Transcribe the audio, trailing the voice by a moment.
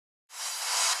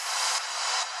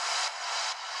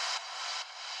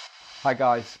Hi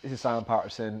guys, this is Simon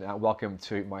Patterson and welcome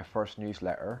to my first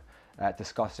newsletter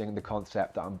discussing the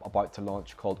concept that I'm about to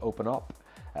launch called Open Up.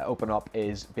 Open Up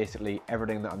is basically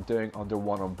everything that I'm doing under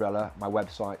one umbrella: my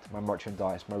website, my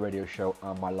merchandise, my radio show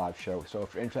and my live show. So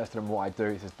if you're interested in what I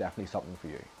do, this is definitely something for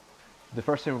you. The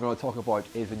first thing we're going to talk about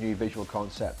is the new visual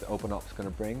concept that Open Up is going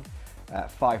to bring.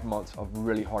 5 months of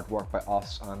really hard work by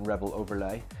us and Rebel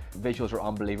Overlay. Visuals are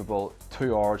unbelievable,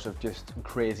 2 hours of just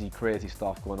crazy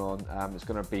stuff going on. It's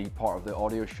going to be part of the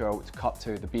audio show. It's cut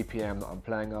to the BPM that I'm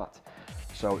playing at,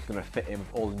 so it's going to fit in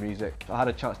with all the music. I had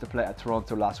a chance to play at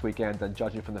Toronto last weekend, and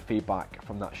judging from the feedback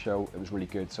from that show, it was really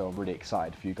good, so I'm really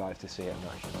excited for you guys to see it in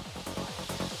action.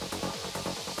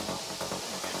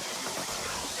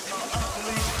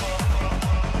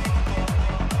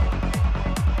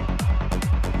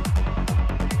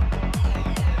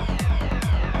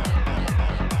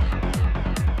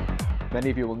 Many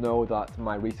of you will know that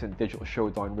my recent Digital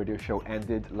Showdown radio show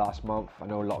ended last month. I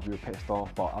know a lot of you were pissed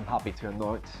off, but I'm happy to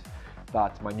announce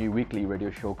that my new weekly radio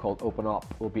show called Open Up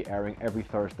will be airing every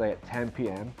Thursday at 10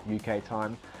 PM UK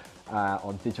time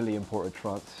on digitally imported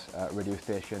Trance radio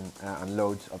station and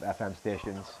loads of FM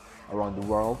stations around the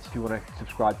world. If you want to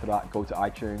subscribe to that, go to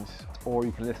iTunes, or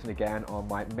you can listen again on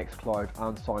my Mixcloud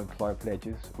and Soundcloud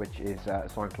pages, which is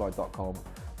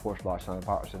soundcloud.com/Simon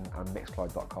Patterson and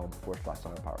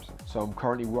mixcloud.com/Simon Patterson. So I'm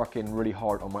currently working really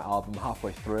hard on my album,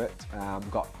 halfway through it.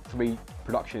 I've got 3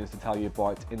 productions to tell you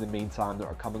about in the meantime that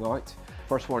are coming out.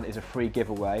 First one is a free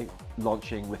giveaway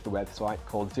launching with the website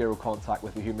called Zero Contact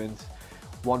with the Humans.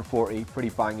 140, pretty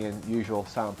banging, usual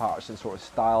Simon Patterson sort of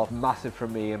style. Massive for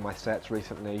me in my sets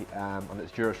recently, and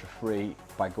it's yours for free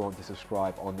by going to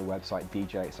subscribe on the website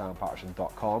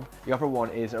djsimonpatterson.com. The other one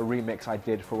is a remix I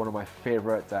did for one of my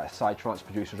favourite side trance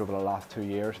producers over the last 2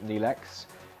 years, Neelex,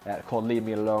 called Leave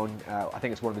Me Alone. I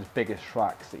think it's one of his biggest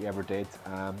tracks that he ever did.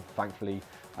 Thankfully,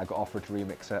 I got offered to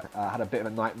remix it. I had a bit of a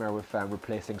nightmare with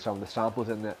replacing some of the samples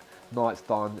in it. Now it's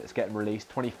done, it's getting released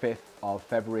 25th of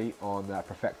February on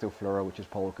Perfecto Flora, which is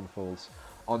Paul Oakenfold's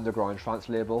underground trance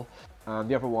label. And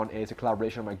the other one is a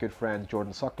collaboration with my good friend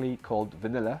Jordan Suckley called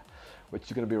Vanilla, which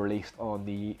is going to be released on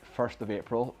the 1st of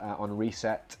April on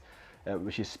Reset,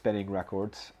 which is Spinning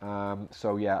Records.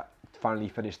 So yeah, finally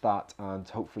finished that, and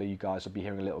hopefully you guys will be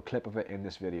hearing a little clip of it in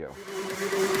this video.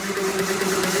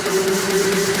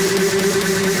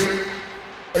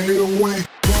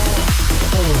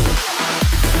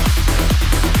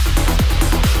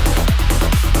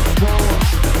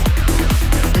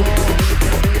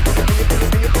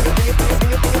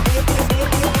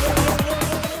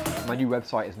 My new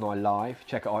website is now live.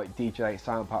 Check it out,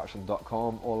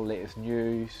 djsimonpatterson.com. All the latest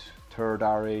news, tour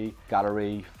diary,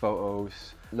 gallery,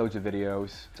 photos, loads of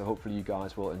videos. So hopefully you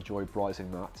guys will enjoy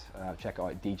browsing that. Check it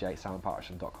out,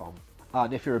 djsimonpatterson.com.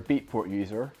 And if you're a Beatport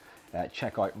user,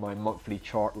 check out my monthly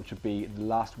chart, which will be the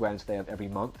last Wednesday of every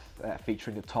month,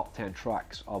 featuring the top 10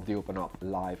 tracks of the Open Up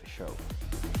live show.